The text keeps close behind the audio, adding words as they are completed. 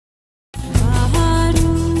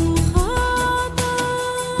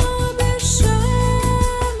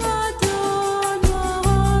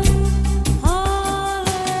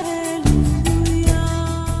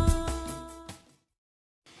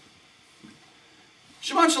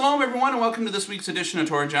Shabbat Shalom, everyone, and welcome to this week's edition of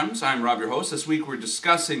Torah Gems. I'm Rob, your host. This week we're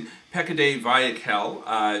discussing Pekhudei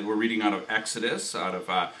Yayak'hel. We're reading out of Exodus, out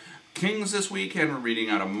of Kings this week, and we're reading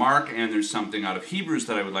out of Mark, and there's something out of Hebrews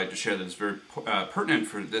that I would like to share that is very pertinent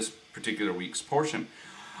for this particular week's portion.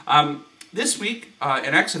 This week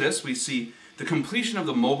in Exodus, we see the completion of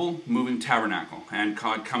the mobile moving tabernacle, and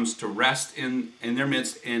God comes to rest in their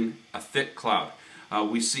midst in a thick cloud.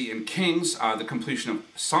 We see in Kings the completion of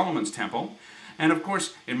Solomon's temple. And of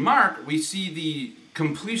course, in Mark, we see the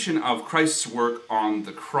completion of Christ's work on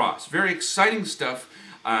the cross. Very exciting stuff,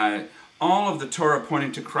 all of the Torah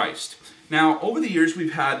pointing to Christ. Now, over the years,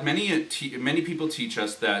 we've had many people teach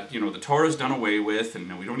us that, the Torah is done away with,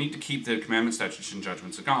 and we don't need to keep the commandments, statutes, and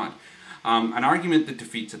judgments of God. An argument that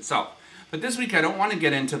defeats itself. But this week, I don't want to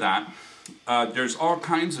get into that. There's all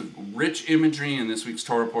kinds of rich imagery in this week's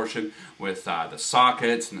Torah portion with the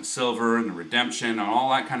sockets and the silver and the redemption and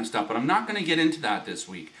all that kind of stuff, but I'm not going to get into that this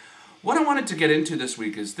week. What I wanted to get into this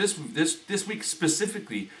week is this week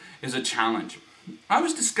specifically is a challenge. I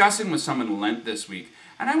was discussing with someone in Lent this week,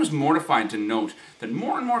 and I was mortified to note that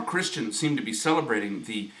more and more Christians seem to be celebrating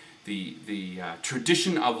the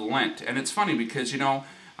tradition of Lent. And it's funny because, the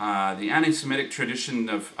anti-Semitic tradition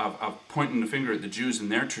of pointing the finger at the Jews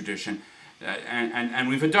and their tradition, and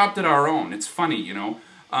we've adopted our own. It's funny,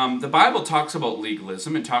 the Bible talks about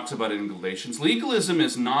legalism. It talks about it in Galatians. Legalism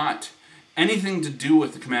is not anything to do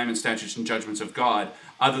with the commandments, statutes, and judgments of God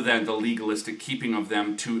other than the legalistic keeping of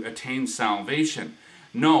them to attain salvation.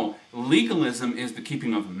 No, legalism is the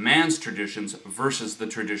keeping of man's traditions versus the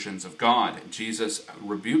traditions of God. Jesus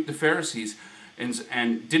rebuked the Pharisees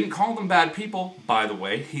and didn't call them bad people, by the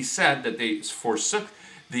way. He said that they forsook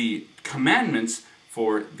the commandments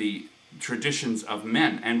for the traditions of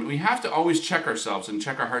men. And we have to always check ourselves and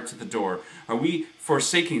check our hearts at the door. Are we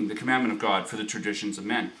forsaking the commandment of God for the traditions of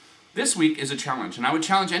men? This week is a challenge, and I would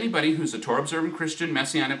challenge anybody who's a Torah-observant Christian,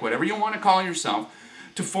 Messianic, whatever you want to call yourself,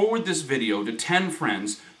 to forward this video to 10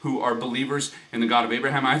 friends who are believers in the God of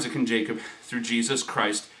Abraham, Isaac, and Jacob through Jesus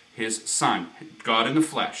Christ, his Son, God in the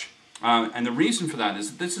flesh. And the reason for that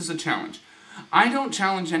is that this is a challenge. I don't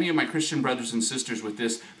challenge any of my Christian brothers and sisters with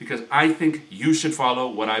this because I think you should follow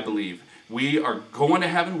what I believe. We are going to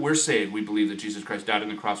heaven. We're saved. We believe that Jesus Christ died on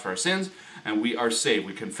the cross for our sins, and we are saved.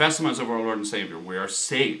 We confess Him as our Lord and Savior. We are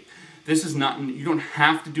saved. This is not, you don't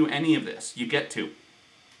have to do any of this. You get to.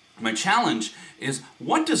 My challenge is,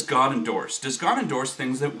 what does God endorse? Does God endorse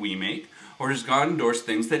things that we make, or does God endorse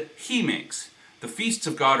things that He makes? The feasts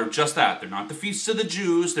of God are just that. They're not the feasts of the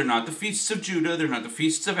Jews. They're not the feasts of Judah. They're not the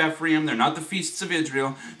feasts of Ephraim. They're not the feasts of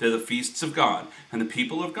Israel. They're the feasts of God. And the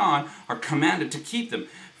people of God are commanded to keep them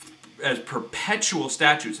as perpetual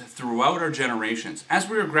statutes throughout our generations. As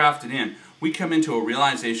we are grafted in, we come into a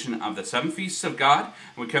realization of the 7 feasts of God.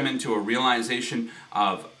 We come into a realization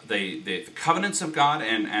of the covenants of God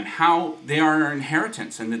and how they are our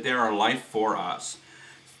inheritance and that they are life for us.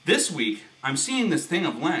 This week, I'm seeing this thing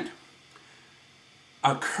of Lent.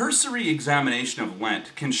 A cursory examination of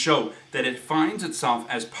Lent can show that it finds itself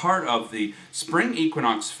as part of the spring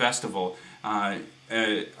equinox festival of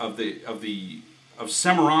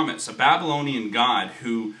Semiramis, a Babylonian god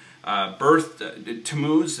who birthed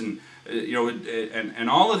Tammuz and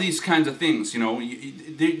all of these kinds of things. I'm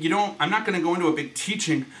not going to go into a big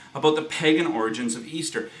teaching about the pagan origins of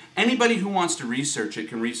Easter. Anybody who wants to research it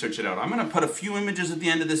can research it out. I'm going to put a few images at the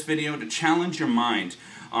end of this video to challenge your mind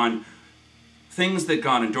on things that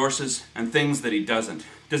God endorses and things that He doesn't.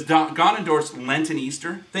 Does God endorse Lent and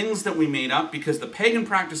Easter? Things that we made up because the pagan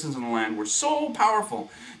practices in the land were so powerful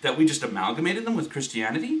that we just amalgamated them with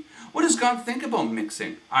Christianity? What does God think about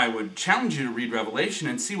mixing? I would challenge you to read Revelation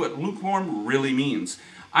and see what lukewarm really means.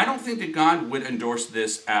 I don't think that God would endorse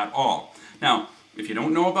this at all. Now, if you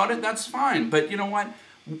don't know about it, that's fine. But you know what?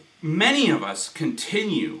 Many of us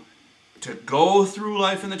continue to go through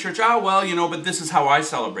life in the church. But this is how I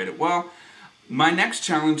celebrate it. Well, my next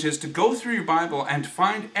challenge is to go through your Bible and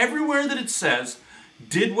find everywhere that it says,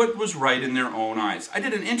 did what was right in their own eyes. I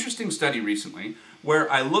did an interesting study recently where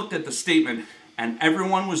I looked at the statement, and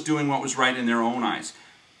everyone was doing what was right in their own eyes.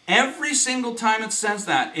 Every single time it says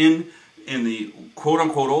that in the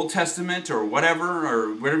quote-unquote Old Testament or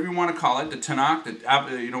whatever you want to call it, the Tanakh,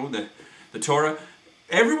 the Torah,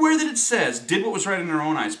 everywhere that it says, did what was right in their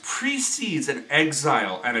own eyes, precedes an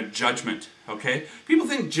exile and a judgment, okay? People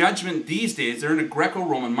think judgment these days, they're in a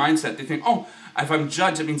Greco-Roman mindset. They think, if I'm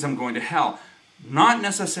judged, it means I'm going to hell. Not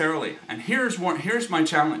necessarily. And here's my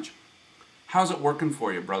challenge. How's it working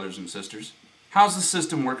for you, brothers and sisters? How's the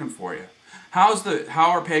system working for you? How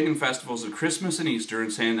are pagan festivals of Christmas and Easter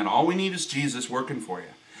and saying that all we need is Jesus working for you?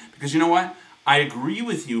 Because you know what? I agree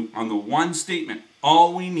with you on the one statement.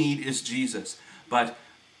 All we need is Jesus. But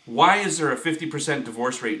why is there a 50%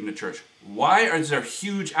 divorce rate in the church? Why is there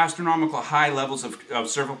huge astronomical high levels of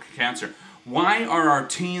cervical cancer? Why are our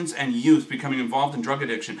teens and youth becoming involved in drug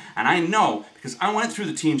addiction? And I know, because I went through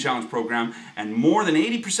the Teen Challenge program, and more than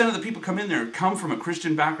 80% of the people come in there come from a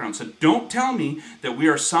Christian background. So don't tell me that we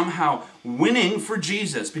are somehow winning for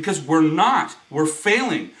Jesus, because we're not. We're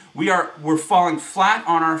failing. We're falling flat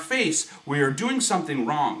on our face. We are doing something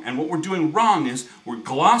wrong. And what we're doing wrong is we're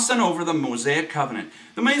glossing over the Mosaic Covenant.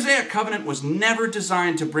 The Mosaic Covenant was never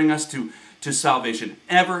designed to bring us to salvation.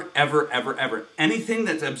 Ever, ever, ever, ever. Anything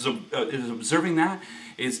that is observing that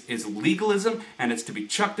is legalism, and it's to be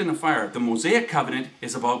chucked in the fire. The Mosaic Covenant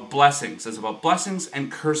is about blessings. It's about blessings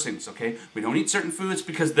and cursings, okay? We don't eat certain foods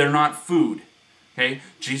because they're not food, okay?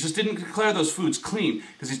 Jesus didn't declare those foods clean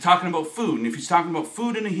because he's talking about food. And if he's talking about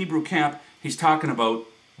food in a Hebrew camp, he's talking about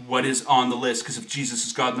what is on the list. Because if Jesus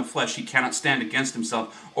is God in the flesh, he cannot stand against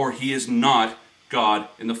himself, or he is not God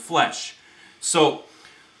in the flesh. So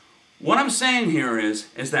what I'm saying here is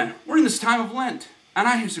that we're in this time of Lent. And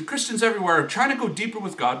I hear some Christians everywhere are trying to go deeper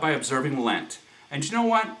with God by observing Lent. And you know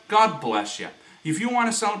what? God bless you. If you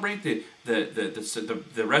want to celebrate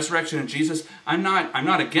the resurrection of Jesus, I'm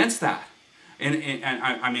not against that. And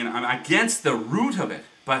I'm against the root of it.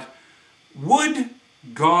 But would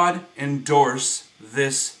God endorse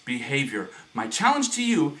this behavior? My challenge to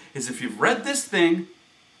you is, if you've read this thing,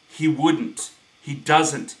 he wouldn't. He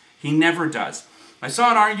doesn't. He never does. I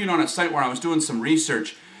saw it argued on a site where I was doing some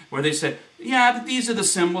research where they said, yeah, these are the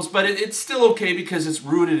symbols, but it's still okay because it's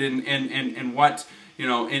rooted in what, you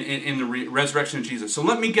know, in the resurrection of Jesus. So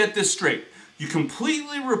let me get this straight. You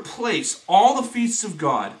completely replace all the feasts of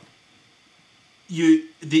God,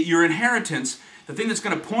 your inheritance, the thing that's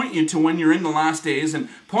going to point you to when you're in the last days and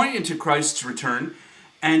point you to Christ's return,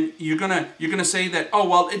 and you're gonna say that, oh,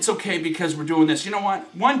 well, it's okay because we're doing this. You know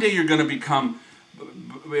what? One day you're going to become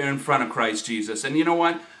in front of Christ Jesus. And you know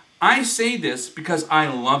what? I say this because I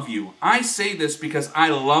love you. I say this because I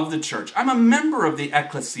love the church. I'm a member of the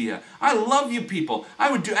ecclesia. I love you people.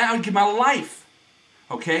 I would give my life.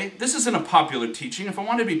 Okay? This isn't a popular teaching. If I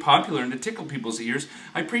wanted to be popular and to tickle people's ears,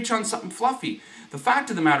 I preach on something fluffy. The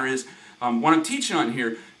fact of the matter is, what I'm teaching on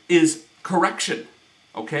here is correction.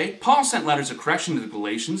 Okay? Paul sent letters of correction to the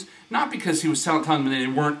Galatians, not because he was telling them they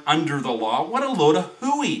weren't under the law. What a load of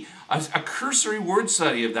hooey. A cursory word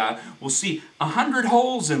study of that will see 100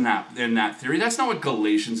 holes in that theory. That's not what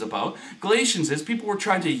Galatians is about. Galatians is people were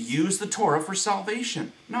trying to use the Torah for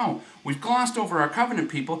salvation. No, we've glossed over our covenant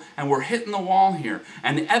people, and we're hitting the wall here.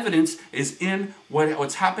 And the evidence is in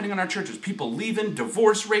what's happening in our churches. People leaving,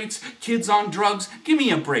 divorce rates, kids on drugs. Give me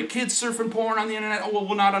a break. Kids surfing porn on the internet. Oh, well,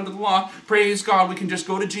 we're not under the law. Praise God, we can just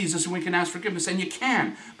go to Jesus and we can ask forgiveness. And you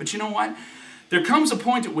can. But you know what? There comes a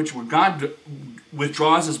point at which God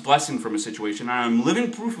withdraws his blessing from a situation, and I'm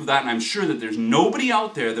living proof of that, and I'm sure that there's nobody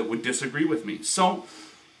out there that would disagree with me. So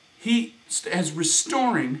he is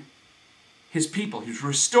restoring his people. He's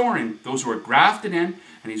restoring those who are grafted in,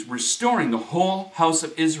 and he's restoring the whole house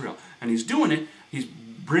of Israel. And he's doing it, he's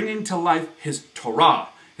bringing to life his Torah,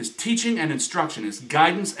 his teaching and instruction, his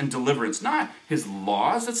guidance and deliverance, not his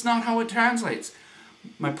laws. That's not how it translates.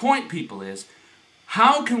 My point, people, is,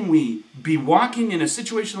 how can we be walking in a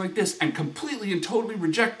situation like this and completely and totally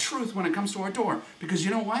reject truth when it comes to our door? Because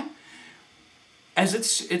you know what? As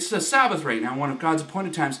it's the Sabbath right now, one of God's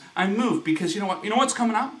appointed times, I'm moved because you know what? You know what's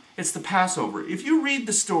coming up? It's the Passover. If you read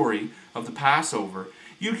the story of the Passover,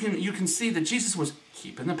 you can see that Jesus was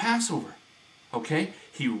keeping the Passover. Okay?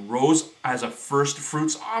 He rose as a first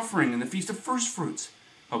fruits offering in the Feast of First Fruits.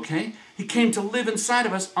 Okay? He came to live inside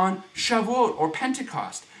of us on Shavuot or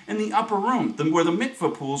Pentecost, in the upper room, where the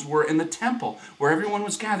mikveh pools were in the temple, where everyone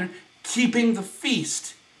was gathered, keeping the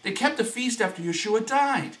feast. They kept the feast after Yeshua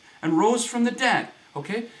died and rose from the dead.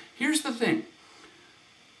 Okay? Here's the thing.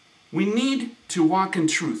 We need to walk in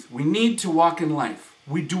truth. We need to walk in life.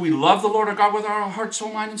 Do we love the Lord our God with our heart,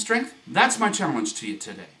 soul, mind, and strength? That's my challenge to you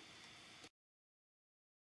today.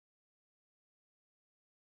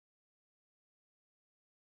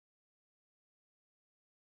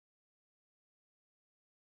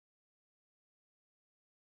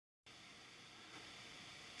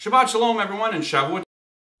 Shabbat Shalom, everyone, and Shavuot.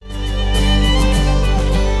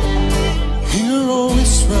 Hear, O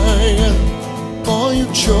Israel, all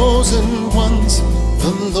you chosen ones,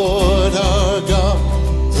 the Lord